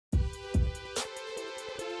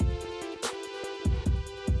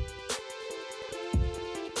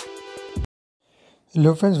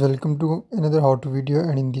Hello friends, welcome to another how to video,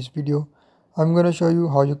 and in this video I'm gonna show you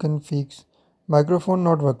how you can fix microphone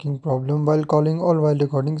not working problem while calling or while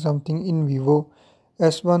recording something in Vivo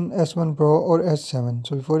S1, S1 Pro or S7.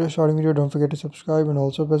 So before you starting video, don't forget to subscribe and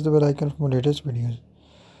also press the bell icon for more latest videos.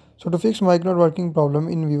 So to fix mic not working problem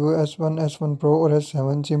in Vivo S1, S1 Pro or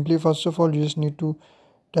S7, simply first of all you just need to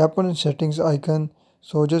tap on settings icon.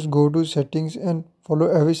 So just go to settings and follow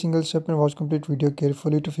every single step and watch complete video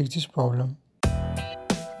carefully to fix this problem.